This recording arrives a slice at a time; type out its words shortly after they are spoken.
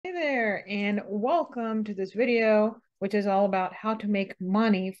and welcome to this video, which is all about how to make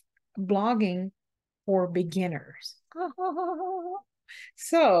money blogging for beginners.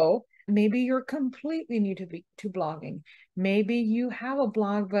 So maybe you're completely new to blogging. Maybe you have a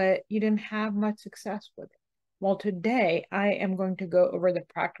blog, but you didn't have much success with it. Well, today I am going to go over the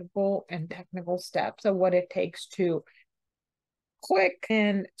practical and technical steps of what it takes to click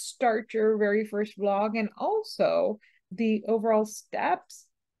and start your very first blog, and also the overall steps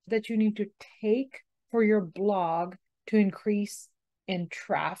that you need to take for your blog to increase in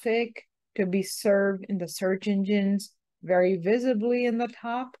traffic, to be served in the search engines very visibly in the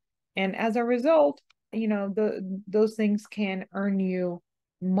top. And as a result, those things can earn you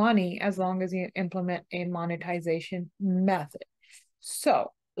money as long as you implement a monetization method.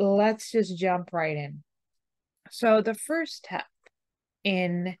 So let's just jump right in. So the first step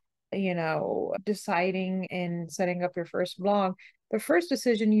in deciding and setting up your first blog, the first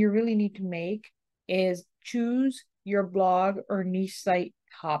decision you really need to make is choose your blog or niche site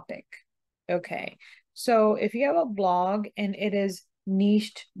topic. Okay, so if you have a blog and it is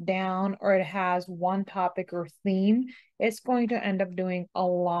niched down or it has one topic or theme, it's going to end up doing a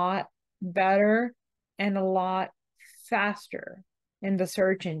lot better and a lot faster in the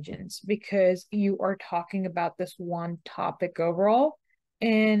search engines because you are talking about this one topic overall.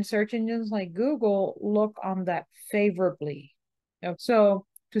 And search engines like Google look on that favorably. So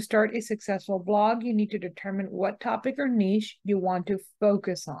to start a successful blog, you need to determine what topic or niche you want to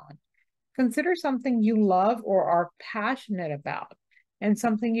focus on. Consider something you love or are passionate about, and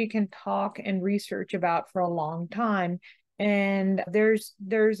something you can talk and research about for a long time. And there's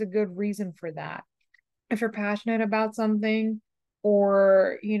a good reason for that. If you're passionate about something,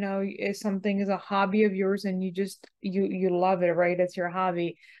 or if something is a hobby of yours and you love it, right? It's your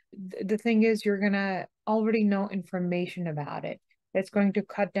hobby. The thing is, you're gonna already know information about it. It's going to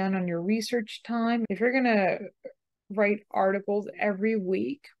cut down on your research time. If you're gonna write articles every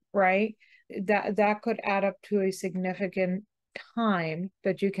week, right, that could add up to a significant time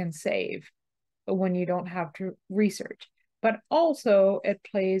that you can save when you don't have to research. But also it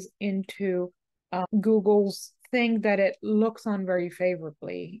plays into Google's thing that it looks on very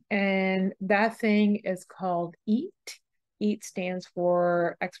favorably. And that thing is called EAT. EAT stands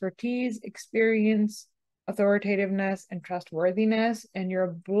for expertise, experience, authoritativeness, and trustworthiness. And your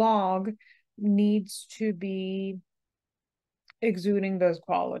blog needs to be exuding those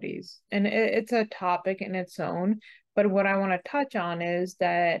qualities. And it's a topic in its own. But what I want to touch on is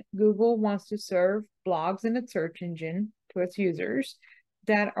that Google wants to serve blogs in its search engine to its users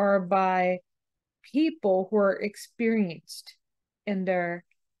that are by people who are experienced in their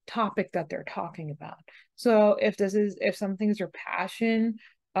topic that they're talking about. So if something is your passion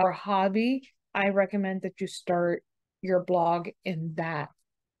or hobby, I recommend that you start your blog in that,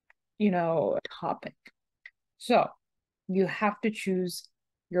 topic. So you have to choose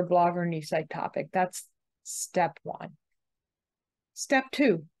your blog or niche site topic. That's step one. Step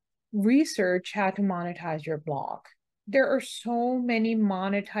two, research how to monetize your blog. There are so many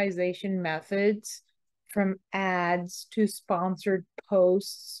monetization methods, from ads to sponsored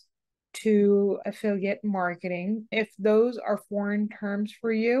posts to affiliate marketing. If those are foreign terms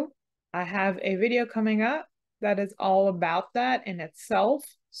for you, I have a video coming up that is all about that in itself.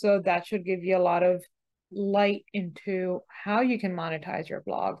 So that should give you a lot of light into how you can monetize your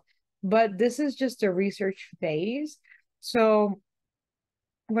blog. But this is just a research phase. So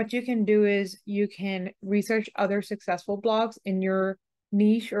what you can do is you can research other successful blogs in your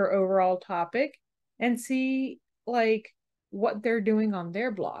niche or overall topic and see what they're doing on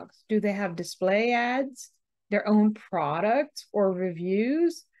their blogs. Do they have display ads, their own products or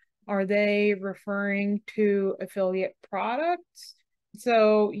reviews? Are they referring to affiliate products?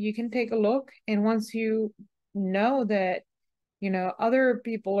 So you can take a look, and once you know that other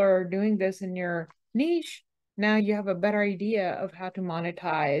people are doing this in your niche, now you have a better idea of how to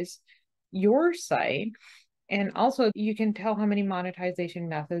monetize your site. And also you can tell how many monetization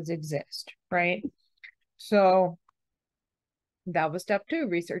methods exist, right? So that was step two,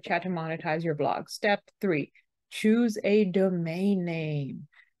 research how to monetize your blog. Step three, choose a domain name.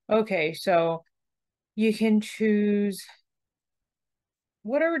 Okay, so you can choose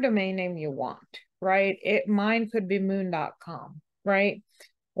whatever domain name you want, right? Mine could be moon.com, right?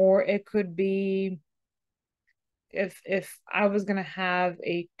 Or it could be, if I was going to have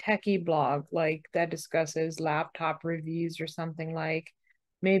a techie blog like that discusses laptop reviews or something, like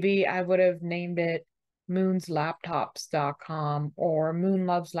maybe I would have named it moonslaptops.com or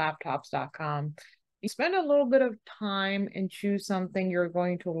moonloveslaptops.com. You spend a little bit of time and choose something you're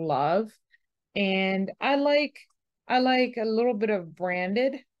going to love. And I like a little bit of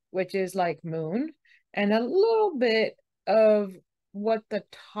branded which is like moon, and a little bit of what the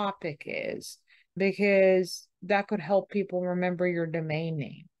topic is, because that could help people remember your domain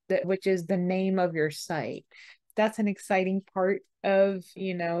name, which is the name of your site. That's an exciting part of,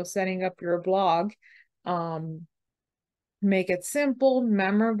 setting up your blog. Make it simple,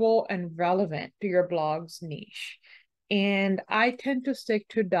 memorable, and relevant to your blog's niche. And I tend to stick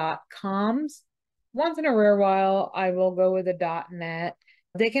to .coms. Once in a rare while, I will go with a .net.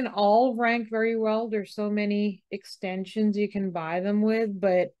 They can all rank very well. There's so many extensions you can buy them with,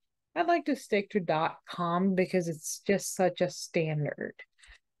 but I'd like to stick to .com because it's just such a standard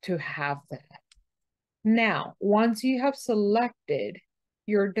to have that. Now, once you have selected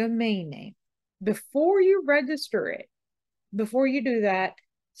your domain name, before you register it, before you do that,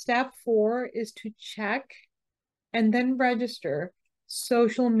 step 4 is to check and then register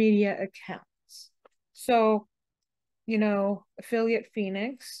social media accounts. So, Affiliate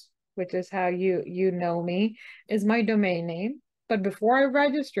Phoenix, which is how you know me, is my domain name. But before I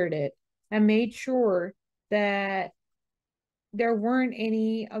registered it, I made sure that there weren't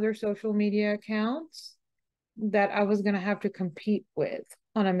any other social media accounts that I was going to have to compete with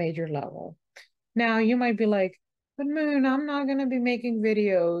on a major level. Now, you might be like, but Moon, I'm not going to be making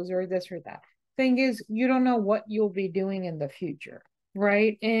videos or this or that. Thing is, you don't know what you'll be doing in the future,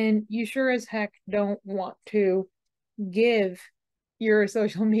 right? And you sure as heck don't want to give your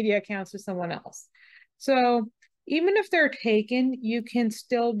social media accounts to someone else. So even if they're taken, you can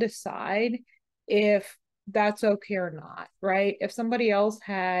still decide if that's okay or not, right? If somebody else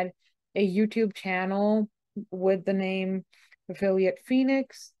had a YouTube channel with the name Affiliate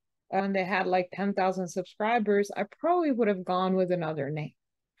Phoenix and they had like 10,000 subscribers, I probably would have gone with another name.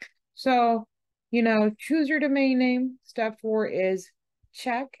 So, choose your domain name. Step 4 is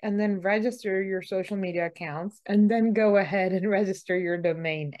check and then register your social media accounts, and then go ahead and register your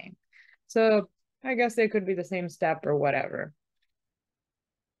domain name. So I guess they could be the same step or whatever.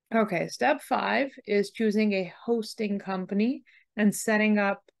 Okay, step 5 is choosing a hosting company and setting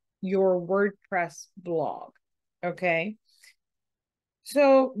up your WordPress blog. Okay.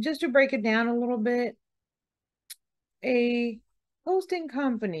 So just to break it down a little bit, a hosting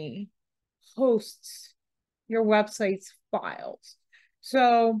company hosts your website's files.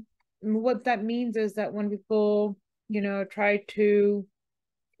 So what that means is that when people, try to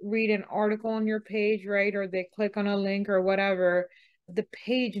read an article on your page, right, or they click on a link or whatever, the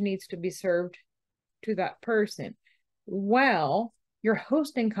page needs to be served to that person. Well, your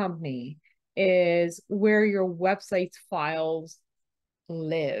hosting company is where your website's files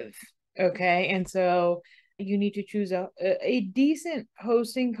live. Okay. And so you need to choose a decent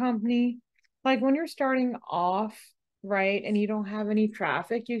hosting company. Like when you're starting off, right, and you don't have any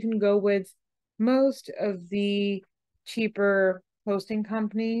traffic, you can go with most of the cheaper hosting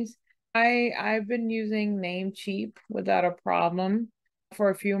companies. I've been using Namecheap without a problem for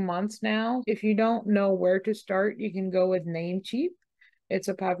a few months now. If you don't know where to start, you can go with Namecheap. It's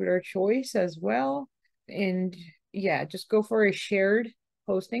a popular choice as well. And yeah, just go for a shared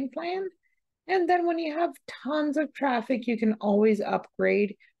hosting plan. And then when you have tons of traffic, you can always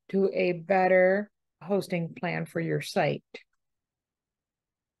upgrade to a better hosting plan for your site.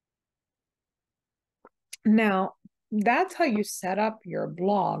 Now, that's how you set up your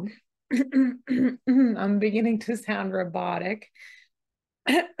blog. I'm beginning to sound robotic.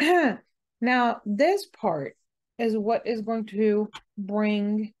 Now, this part is what is going to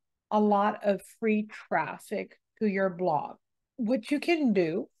bring a lot of free traffic to your blog. What you can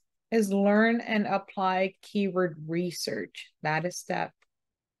do is learn and apply keyword research. That is step.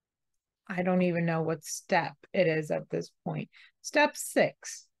 I don't even know what step it is at this point. Step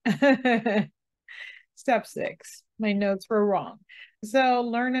 6. Step 6. My notes were wrong. So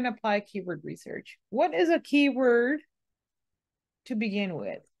learn and apply keyword research. What is a keyword to begin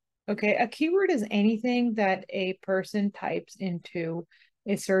with? Okay, a keyword is anything that a person types into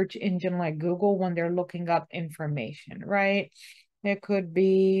a search engine like Google when they're looking up information, right? It could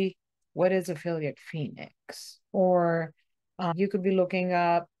be, what is Affiliate Phoenix? Or you could be looking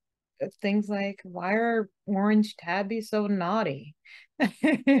up things like, why are orange tabbies so naughty?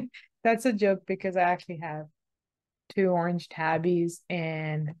 That's a joke because I actually have 2 orange tabbies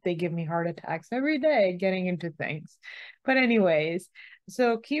and they give me heart attacks every day getting into things. But anyways,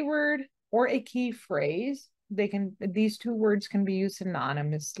 so keyword or a key phrase, these 2 words can be used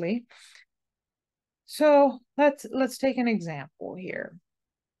synonymously. So let's take an example here.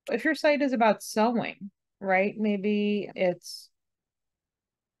 If your site is about sewing, right? Maybe it's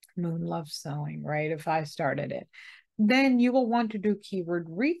Moon loves sewing, right? If I started it, then you will want to do keyword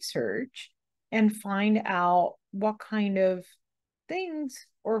research and find out what kind of things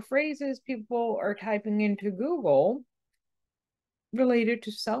or phrases people are typing into Google related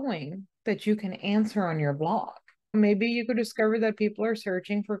to sewing that you can answer on your blog. Maybe you could discover that people are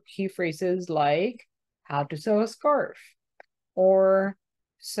searching for key phrases like how to sew a scarf, or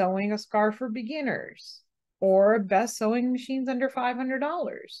sewing a scarf for beginners, or best sewing machines under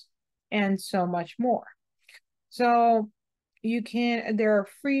 $500, and so much more. So there are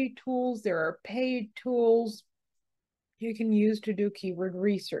free tools, there are paid tools you can use to do keyword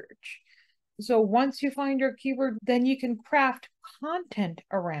research. So once you find your keyword, then you can craft content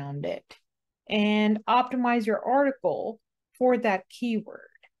around it and optimize your article for that keyword.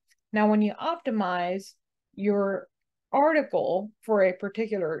 Now, when you optimize your article for a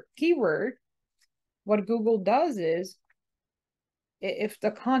particular keyword, what Google does is, if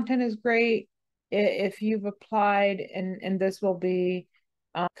the content is great, if you've applied, and this will be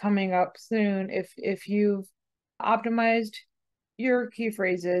coming up soon, if you've optimized your key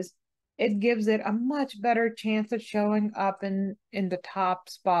phrases, it gives it a much better chance of showing up in the top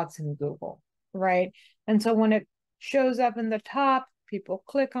spots in Google, right? And so when it shows up in the top, people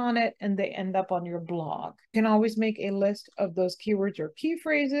click on it and they end up on your blog. You can always make a list of those keywords or key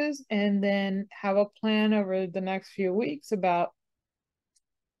phrases and then have a plan over the next few weeks about,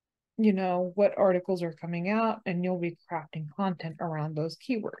 you know, what articles are coming out, and you'll be crafting content around those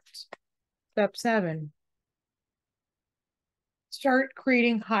keywords. Step 7, start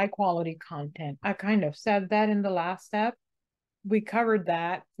creating high quality content. I kind of said that in the last step. We covered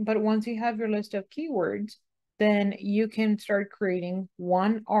that, but once you have your list of keywords, then you can start creating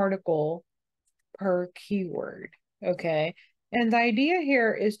one article per keyword, okay? And the idea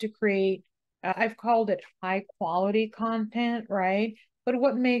here is to create, I've called it high quality content, right? But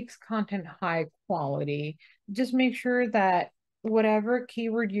what makes content high quality? Just make sure that whatever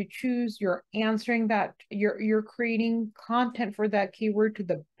keyword you choose, you're answering that, you're creating content for that keyword to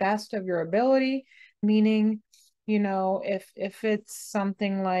the best of your ability, meaning, you know, if it's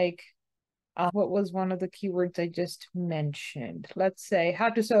something like, what was one of the keywords I just mentioned? Let's say how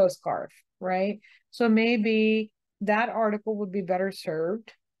to sew a scarf, right? So maybe that article would be better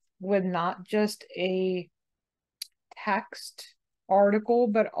served with not just a text article,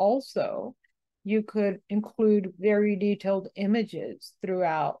 but also you could include very detailed images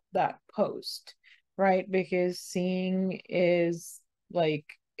throughout that post, right? Because seeing is like,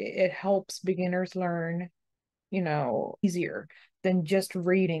 it helps beginners learn, you know, easier than just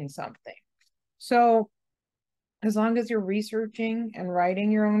reading something. So as long as you're researching and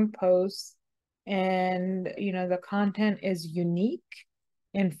writing your own posts, and, you know, the content is unique,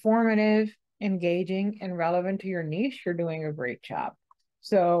 informative, engaging, and relevant to your niche, you're doing a great job.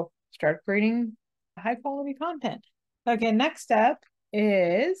 So start creating high quality content. Okay, next step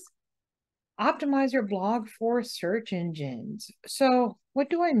is optimize your blog for search engines. So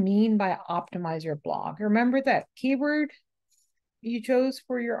what do I mean by optimize your blog? Remember that keyword you chose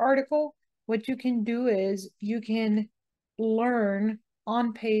for your article? What you can do is you can learn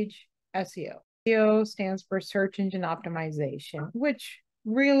on-page SEO. SEO stands for search engine optimization, which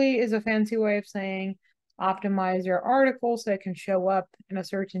really is a fancy way of saying optimize your article so it can show up in a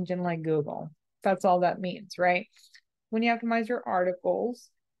search engine like Google. That's all that means, right? When you optimize your articles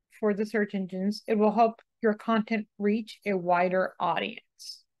for the search engines, it will help your content reach a wider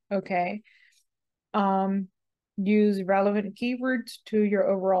audience, okay? Use relevant keywords to your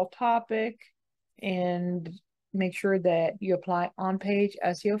overall topic, and make sure that you apply on-page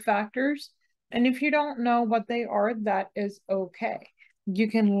SEO factors. And if you don't know what they are, that is okay. You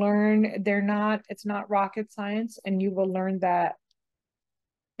can learn, it's not rocket science, and you will learn that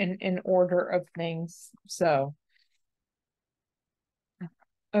in order of things. So,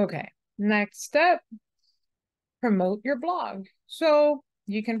 okay, next step, promote your blog. So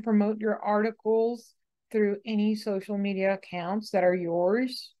you can promote your articles through any social media accounts that are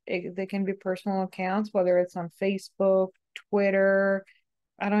yours. They can be personal accounts, whether it's on Facebook, Twitter,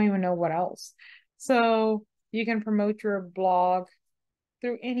 I don't even know what else. So you can promote your blog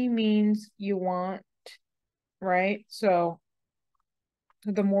through any means you want, right? So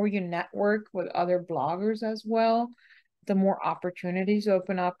the more you network with other bloggers as well, the more opportunities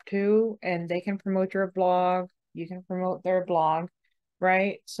open up too, and they can promote your blog, you can promote their blog,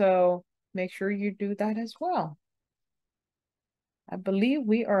 right? So make sure you do that as well. I believe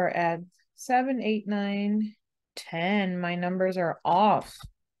we are at 7, 8, 9, 10. My numbers are off.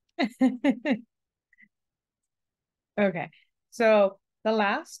 Okay, so the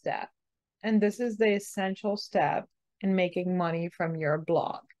last step, and this is the essential step in making money from your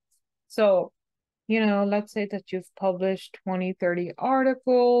blog. So, you know, let's say that you've published 20, 30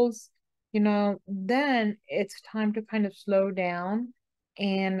 articles then it's time to kind of slow down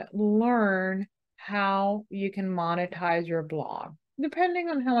and learn how you can monetize your blog. Depending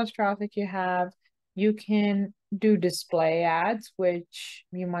on how much traffic you have, you can do display ads, which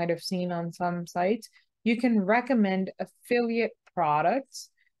you might have seen on some sites. You can recommend affiliate products,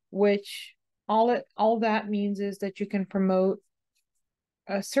 which all that means is that you can promote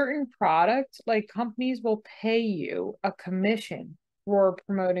a certain product. Like, companies will pay you a commission for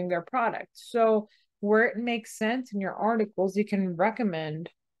promoting their product. So where it makes sense in your articles, you can recommend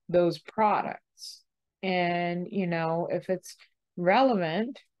those products. And, if it's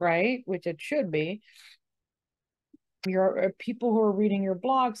relevant, right, which it should be, your people who are reading your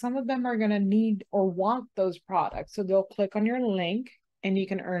blog, some of them are going to need or want those products. So they'll click on your link and you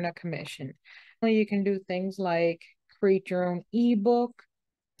can earn a commission. You can do things like create your own ebook,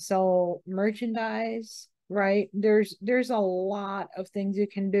 sell merchandise, right? There's a lot of things you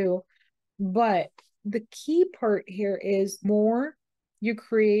can do, but the key part here is more you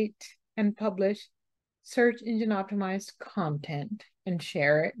create and publish search engine optimized content and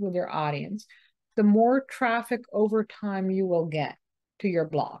share it with your audience, the more traffic over time you will get to your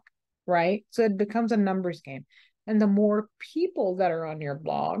blog, right? So it becomes a numbers game. And the more people that are on your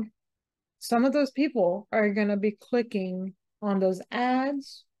blog, some of those people are going to be clicking on those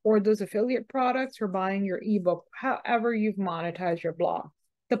ads or those affiliate products or buying your ebook, however you've monetized your blog.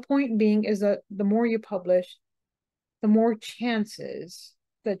 The point being is that the more you publish, the more chances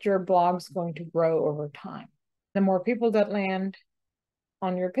that your blog's going to grow over time. The more people that land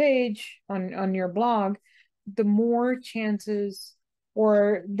on your page, on your blog, the more chances,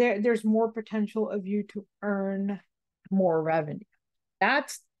 or there's more potential of you to earn more revenue.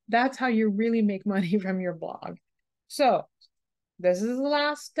 That's how you really make money from your blog. So this is the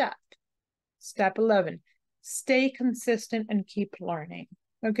last step. Step 11, stay consistent and keep learning.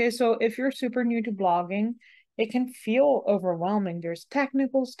 Okay, so if you're super new to blogging, it can feel overwhelming. There's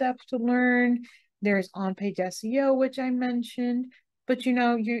technical steps to learn. There's on-page SEO, which I mentioned. But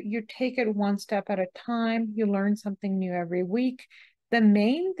you take it one step at a time. You learn something new every week. The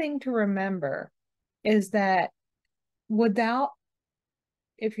main thing to remember is that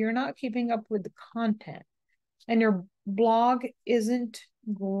if you're not keeping up with the content and your blog isn't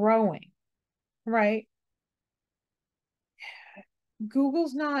growing, right?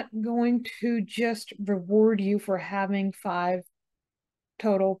 Google's not going to just reward you for having 5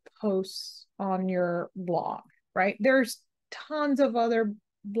 total posts on your blog, right? There's tons of other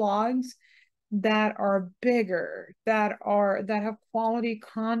blogs that are bigger, that have quality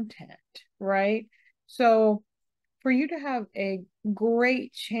content, right? So for you to have a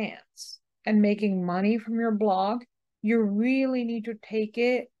great chance at making money from your blog, you really need to take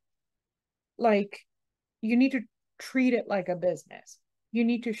it like, you need to treat it like a business. You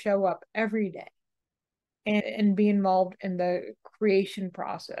need to show up every day and be involved in the creation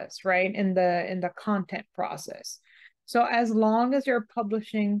process, right? In the content process. So as long as you're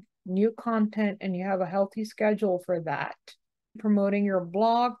publishing new content and you have a healthy schedule for that, promoting your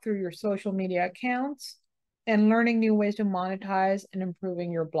blog through your social media accounts, and learning new ways to monetize and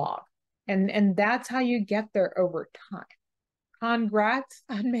improving your blog. And that's how you get there over time. Congrats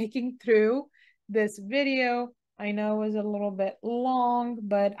on making through this video. I know it was a little bit long,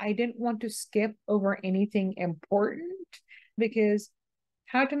 but I didn't want to skip over anything important, because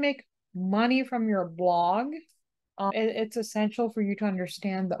how to make money from your blog, it's essential for you to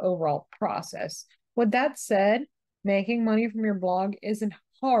understand the overall process. With that said, making money from your blog isn't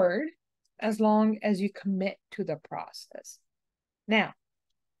hard as long as you commit to the process. Now,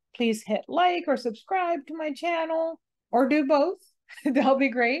 please hit like or subscribe to my channel, or do both. That'll be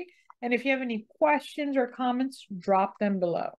great. And if you have any questions or comments, drop them below.